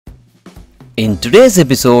In today's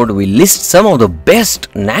episode, we list some of the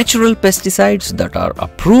best natural pesticides that are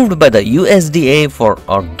approved by the USDA for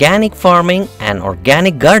organic farming and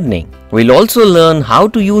organic gardening. We'll also learn how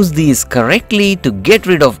to use these correctly to get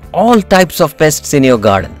rid of all types of pests in your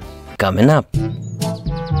garden. Coming up.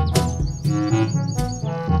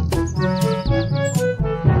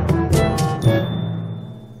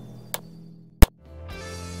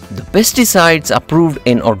 The pesticides approved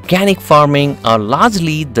in organic farming are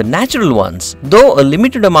largely the natural ones, though a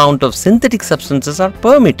limited amount of synthetic substances are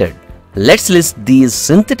permitted. Let's list these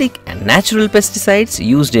synthetic and natural pesticides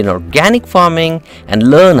used in organic farming and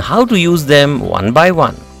learn how to use them one by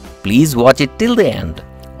one. Please watch it till the end.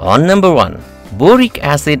 On number 1, boric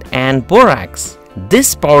acid and borax.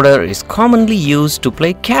 This powder is commonly used to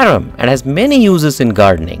play carom and has many uses in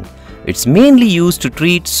gardening. It's mainly used to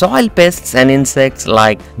treat soil pests and insects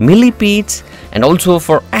like millipedes and also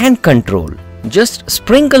for ant control. Just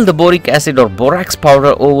sprinkle the boric acid or borax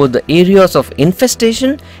powder over the areas of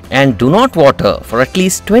infestation and do not water for at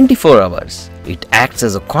least 24 hours. It acts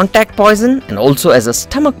as a contact poison and also as a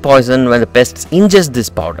stomach poison when the pests ingest this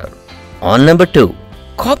powder. On number 2,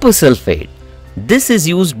 copper sulphate. This is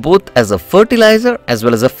used both as a fertilizer as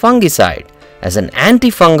well as a fungicide. As an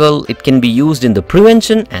antifungal, it can be used in the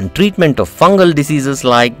prevention and treatment of fungal diseases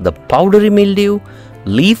like the powdery mildew,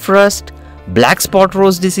 leaf rust, black spot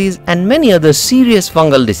rose disease and many other serious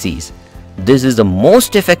fungal disease. This is the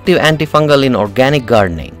most effective antifungal in organic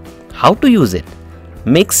gardening. How to use it?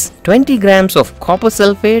 Mix 20 grams of copper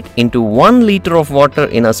sulphate into 1 liter of water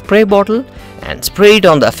in a spray bottle and spray it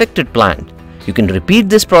on the affected plant. You can repeat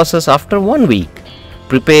this process after 1 week.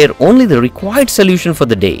 Prepare only the required solution for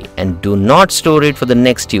the day and do not store it for the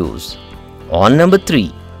next use. On number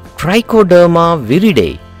 3, Trichoderma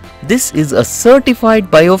viride. This is a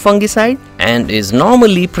certified biofungicide and is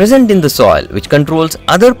normally present in the soil, which controls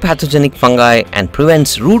other pathogenic fungi and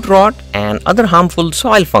prevents root rot and other harmful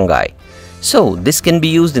soil fungi. So this can be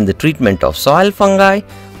used in the treatment of soil fungi,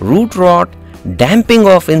 root rot, damping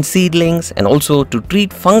off in seedlings and also to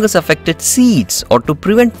treat fungus affected seeds or to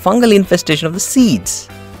prevent fungal infestation of the seeds.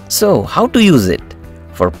 So how to use it?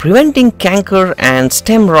 For preventing canker and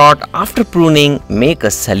stem rot after pruning, make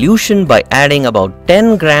a solution by adding about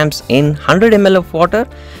 10 grams in 100 ml of water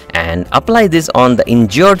and apply this on the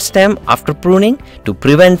injured stem after pruning to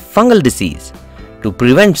prevent fungal disease. To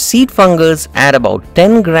prevent seed fungus, add about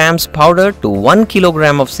 10 grams powder to 1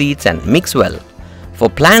 kilogram of seeds and mix well. For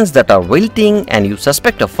plants that are wilting and you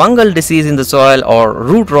suspect a fungal disease in the soil or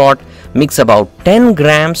root rot, mix about 10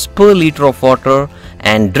 grams per liter of water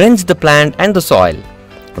and drench the plant and the soil.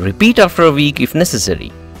 Repeat after a week if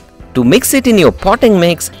necessary. To mix it in your potting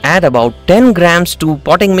mix, add about 10 grams to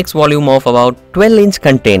potting mix volume of about 12-inch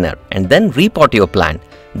container and then repot your plant.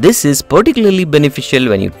 This is particularly beneficial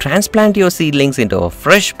when you transplant your seedlings into a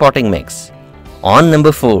fresh potting mix. On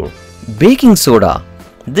number 4, baking soda.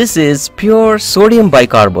 This is pure sodium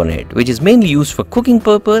bicarbonate, which is mainly used for cooking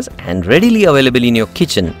purpose and readily available in your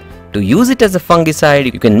kitchen. To use it as a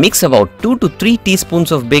fungicide, you can mix about 2 to 3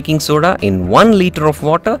 teaspoons of baking soda in 1 liter of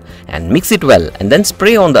water and mix it well and then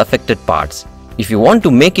spray on the affected parts. If you want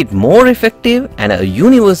to make it more effective and a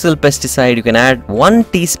universal pesticide, you can add 1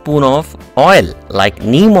 teaspoon of oil like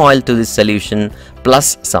neem oil to this solution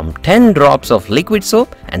plus some 10 drops of liquid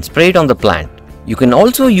soap and spray it on the plant. You can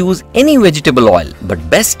also use any vegetable oil, but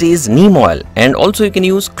best is neem oil, and also you can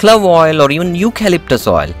use clove oil or even eucalyptus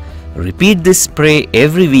oil. Repeat this spray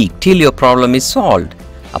every week till your problem is solved.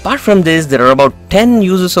 Apart from this, there are about 10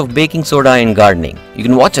 uses of baking soda in gardening. You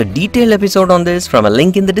can watch a detailed episode on this from a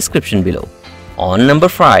link in the description below. On number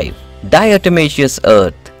 5, diatomaceous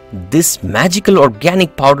earth. This magical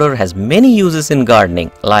organic powder has many uses in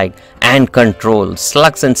gardening like ant control,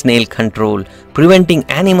 slugs and snail control, preventing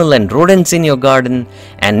animal and rodents in your garden,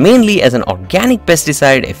 and mainly as an organic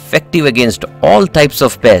pesticide effective against all types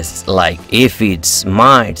of pests like aphids,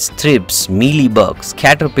 mites, thrips, mealybugs,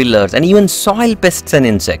 caterpillars and even soil pests and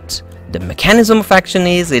insects. The mechanism of action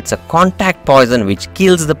is it's a contact poison which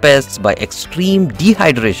kills the pests by extreme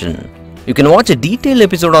dehydration. You can watch a detailed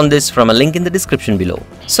episode on this from a link in the description below.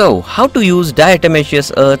 So, how to use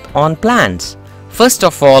diatomaceous earth on plants? First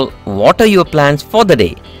of all, water your plants for the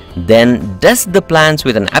day. Then dust the plants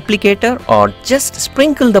with an applicator or just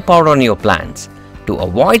sprinkle the powder on your plants. To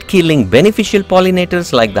avoid killing beneficial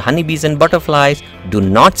pollinators like the honeybees and butterflies, do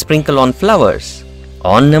not sprinkle on flowers.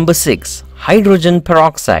 On number 6, hydrogen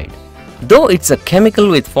peroxide. Though it's a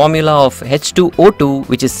chemical with formula of H2O2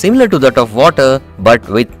 which is similar to that of water but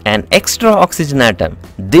with an extra oxygen atom,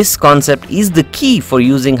 this concept is the key for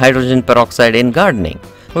using hydrogen peroxide in gardening.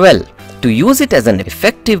 Well, To use it as an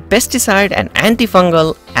effective pesticide and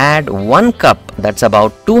antifungal, add 1 cup, that's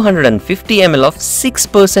about 250 ml of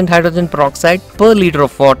 6% hydrogen peroxide per liter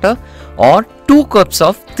of water, or 2 cups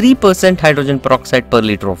of 3% hydrogen peroxide per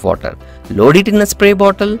liter of water. Load it in a spray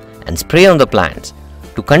bottle and spray on the plants.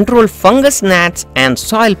 To control fungus gnats and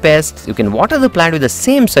soil pests, you can water the plant with the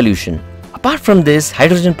same solution. Apart from this,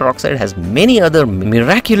 hydrogen peroxide has many other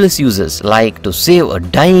miraculous uses, like to save a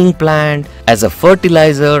dying plant, as a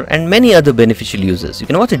fertilizer, and many other beneficial uses. You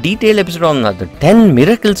can watch a detailed episode on the 10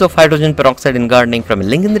 miracles of hydrogen peroxide in gardening from a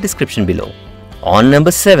link in the description below. On number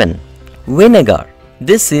 7, vinegar.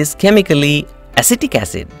 This is chemically acetic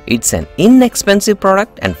acid. It's an inexpensive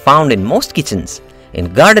product and found in most kitchens.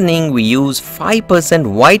 In gardening, we use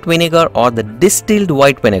 5% white vinegar or the distilled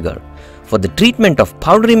white vinegar. For the treatment of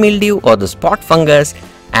powdery mildew or the spot fungus,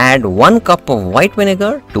 add 1 cup of white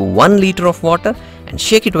vinegar to 1 liter of water and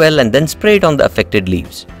shake it well and then spray it on the affected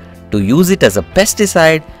leaves. To use it as a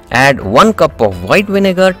pesticide, add 1 cup of white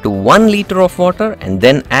vinegar to 1 liter of water and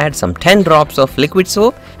then add some 10 drops of liquid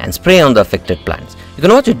soap and spray on the affected plants. You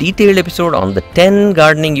can watch a detailed episode on the 10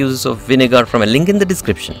 gardening uses of vinegar from a link in the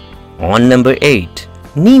description. On number 8,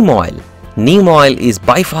 neem oil. Neem oil is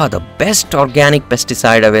by far the best organic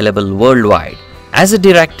pesticide available worldwide.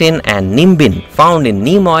 Azadirachtin and nimbin found in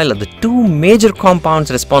neem oil are the 2 major compounds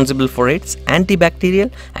responsible for its antibacterial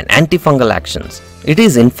and antifungal actions. It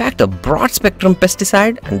is in fact a broad spectrum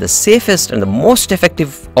pesticide and the safest and the most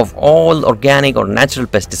effective of all organic or natural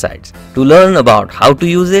pesticides. To learn about how to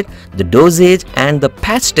use it, the dosage and the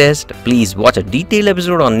patch test, please watch a detailed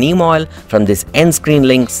episode on neem oil from this end screen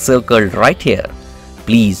link circled right here.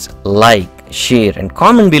 Please like, share and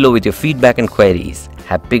comment below with your feedback and queries.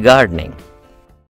 Happy gardening!